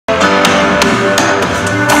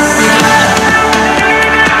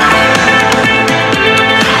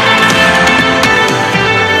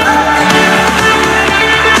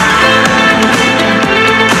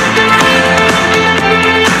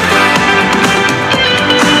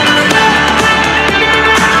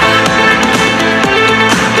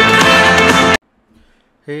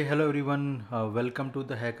Hey, hello everyone. Welcome to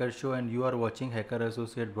the Hacker Show and you are watching Hacker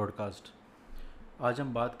Associate broadcast. आज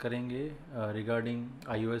हम बात करेंगे regarding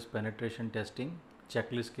iOS penetration testing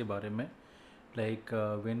checklist के बारे में. Like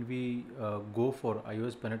when we go for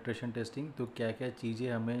iOS penetration testing तो क्या क्या चीज़ें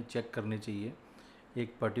हमें चेक करनी चाहिए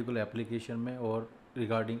एक पर्टिकुलर एप्लीकेशन में और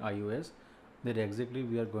regarding iOS that exactly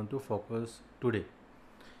we are going to focus today.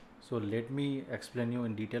 So let me explain you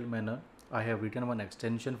in detailed manner. I have written one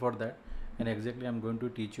extension for that and exactly I'm going to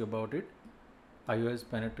teach you about it. iOS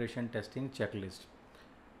penetration testing checklist.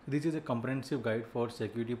 This is a comprehensive guide for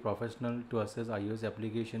security professional to assess iOS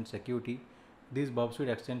application security. This Burp Suite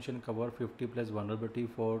extension cover 50 plus vulnerability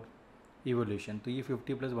for evaluation. तो ये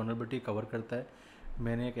 50 plus vulnerability cover करता है.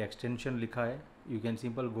 मैंने एक extension लिखा है. You can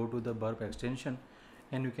simple go to the Burp extension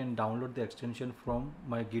and you can download the extension from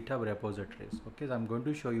my GitHub repositories. Okay, so I'm going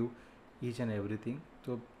to show you each and everything.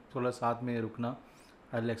 तो थोड़ा साथ में रुकना.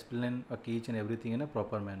 I'll explain each and everything in a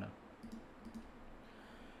proper manner.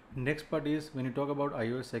 Next part is when you talk about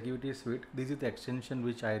iOS security suite, this is the extension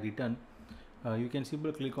which I written. You can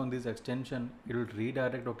simply click on this extension. It will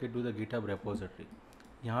redirect to the GitHub repository.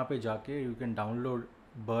 यहाँ पे जाके you can download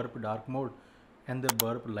Burp dark mode and the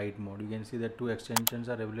Burp light mode. You can see that two extensions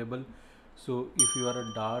are available. So if you are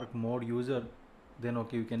a dark mode user, then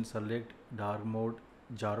you can select dark mode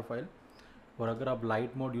jar file. और अगर आप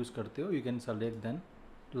light mode use करते हो, you can select then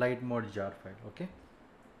light mode jar file.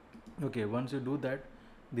 Okay, once you do that,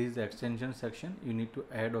 this is the extension section. You need to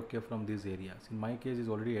add from these areas. In my case is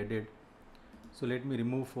already added, so let me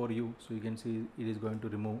remove for you so you can see it is going to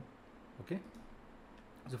remove. Okay,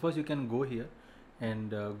 so first you can go here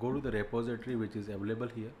and go to the repository which is available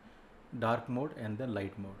here, dark mode and then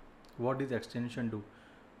light mode. What this extension do?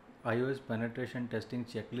 iOS penetration testing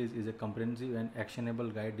checklist is a comprehensive and actionable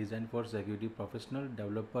guide designed for security professional,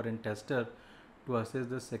 developer and tester to assess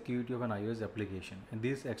the security of an iOS application, and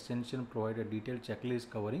this extension provides a detailed checklist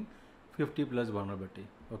covering 50 plus vulnerability.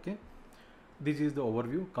 Okay, this is the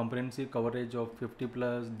overview, comprehensive coverage of 50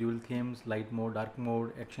 plus dual themes, light mode, dark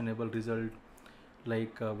mode, actionable result,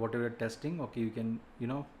 like whatever testing. Okay, you can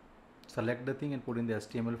select the thing and put in the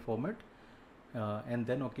HTML format, and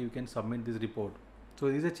then you can submit this report. So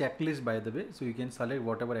this is a checklist, by the way, so you can select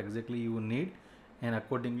whatever exactly you need and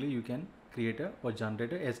accordingly you can create or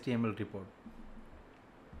generate a HTML report.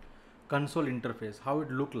 Console interface, how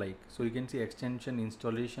it look like. So you can see extension,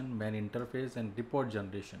 installation, main interface and report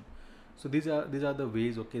generation. So these are the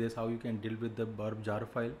ways. Okay, that's how you can deal with the Burp jar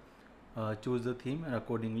file. Choose the theme and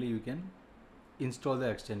accordingly you can install the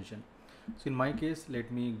extension. So in my case,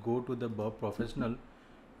 let me go to the Burp professional.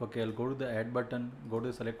 Okay, I'll go to the add button, go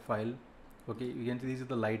to select file. Okay, you can see this is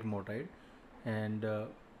the light mode, right? And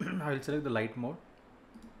I will select the light mode.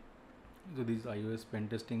 So this is iOS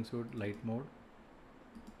Pentesting suite light mode.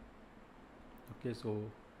 Okay, so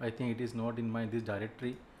I think it is not in this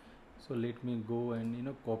directory, so let me go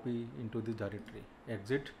and copy into this directory.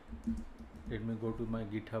 Exit. Let me go to my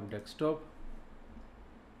GitHub desktop,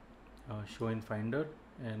 show in Finder,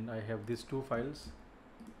 and I have these two files.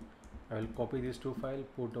 I will copy these two files,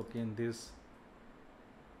 put in this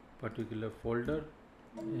particular folder,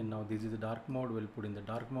 and now this is the dark mode, we'll put in the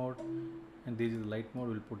dark mode, and this is the light mode,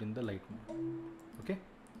 we'll put in the light mode. Okay,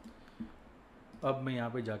 अब मैं यहाँ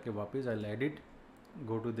पे जाके वापस I'll edit,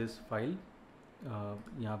 go to this file,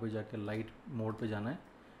 यहाँ पे जाके light mode पे जाना है,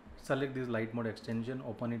 select this light mode extension,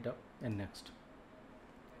 open it up and next.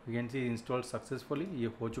 You can see installed successfully,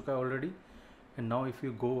 ये हो चुका है already. And now if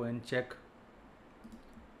you go and check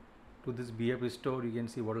to this BF store, you can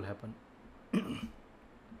see what will happen.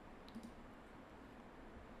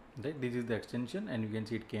 This is the extension and you can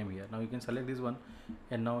see it came here. Now you can select this one,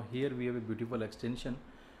 and now here we have a beautiful extension,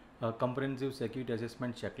 comprehensive security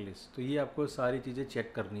assessment checklist. तो ये आपको सारी चीज़ें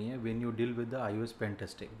check करनी है when you deal with the iOS pen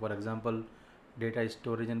testing. For example, data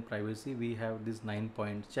storage and privacy, we have this 9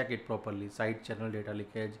 points. Check it properly. Side channel data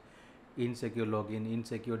leakage, insecure login,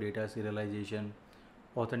 insecure data serialization,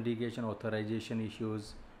 authentication authorization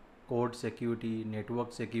issues, code security,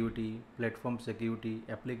 network security, platform security,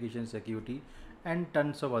 application security, and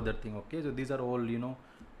tons of other things. Okay, so these are all you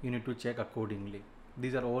need to check accordingly.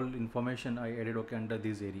 These are all information I added under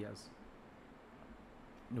these areas.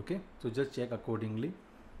 Okay, so just check accordingly.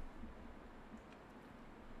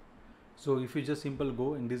 So if you just simple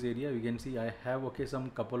go in this area, you can see I have some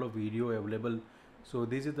couple of video available. So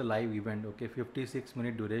this is the live event. Okay,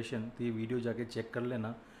 56-minute duration. The video जाके check कर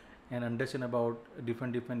लेना and understand about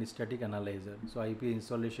different static analyzer. So IP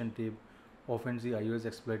installation tip, offensive iOS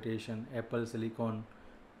exploitation, Apple Silicon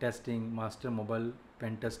testing, master mobile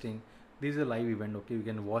pen testing. This is a live event. Okay, you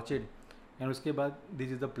can watch it And उसके बाद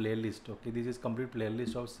this is the playlist. Okay, this is complete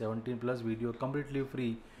playlist of 17 plus video, completely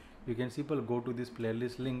free. You can simply go to this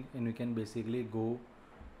playlist link and you can basically go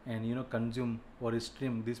and consume or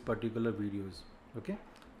stream these particular videos. Okay,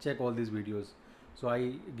 check all these videos. So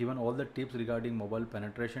I given all the tips regarding mobile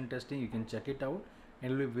penetration testing. You can check it out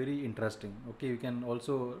and it will be very interesting. Okay, you can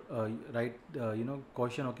also write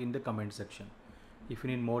question, okay, in the comment section if you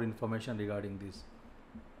need more information regarding this.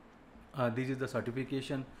 This is the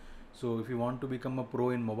certification. So if you want to become a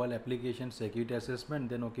pro in mobile application security assessment,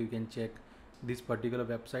 then okay, you can check this particular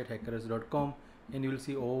website hackers.com and you will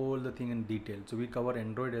see all the thing in detail. So we cover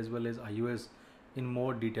Android as well as iOS in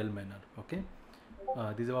more detailed manner. Okay,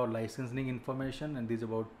 this is about licensing information, and this is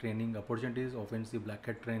about training opportunities, offensive black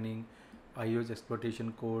hat training, iOS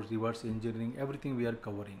exploitation course, reverse engineering, everything we are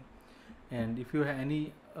covering. And if you have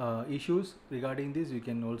any issues regarding this, you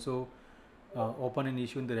can also open an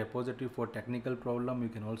issue in the repository for technical problem. You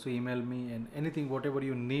can also email me, and anything whatever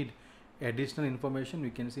you need additional information,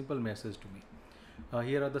 you can simple message to me.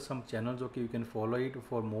 Here are the some channels, okay, you can follow it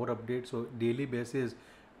for more updates. So daily basis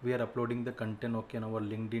we are uploading the content, okay, on our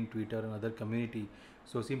LinkedIn, Twitter and other community.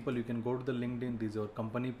 So simple, you can go to the LinkedIn, this is our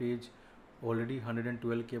company page. Already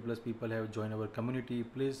 112k plus people have joined our community.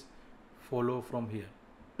 Please follow from here.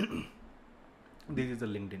 This is the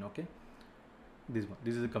LinkedIn, okay, this one,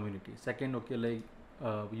 this is the community. Second, okay, like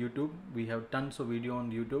YouTube, we have tons of video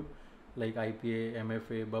on YouTube like IPA,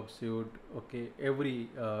 MFA, Burp, okay, every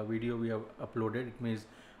video we have uploaded. It means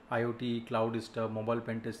IoT, cloud stuff, mobile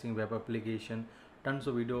pen testing, web application, tons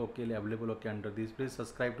of video, okay, available, okay, under this. Please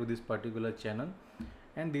subscribe to this particular channel.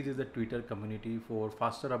 And this is the Twitter community for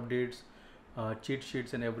faster updates, cheat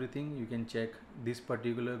sheets and everything. You can check this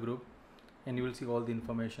particular group and you will see all the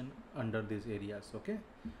information under these areas. Okay,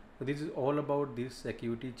 so this is all about this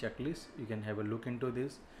security checklist. You can have a look into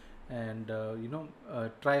this and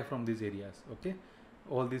try from these areas. Okay,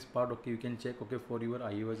 all this part, okay, you can check, okay, for your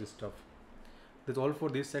iOS stuff. That's all for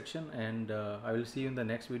this section, and I will see you in the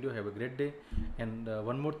next video. Have a great day. And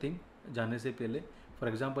one more thing, जाने से पहले, for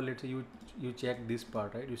example, let's say you check this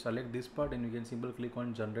part, right? You select this part and you can simply click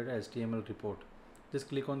on generate HTML report. Just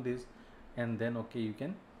click on this and then okay, you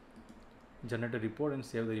can generate a report and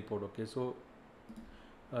save the report. Okay, so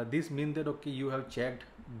this means that okay, you have checked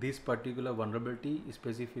this particular vulnerability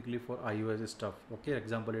specifically for iOS stuff. Okay,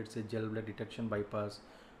 example, let's say jailbreak detection bypass,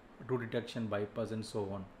 root detection bypass and so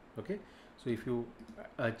on. Okay, so if you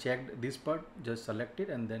checked this part, just select it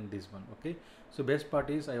and then this one. Okay, so best part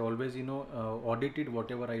is I always audited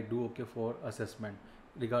whatever I do, okay, for assessment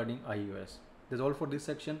regarding iOS. That's all for this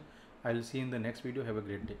section. I'll see you in the next video. Have a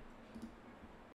great day.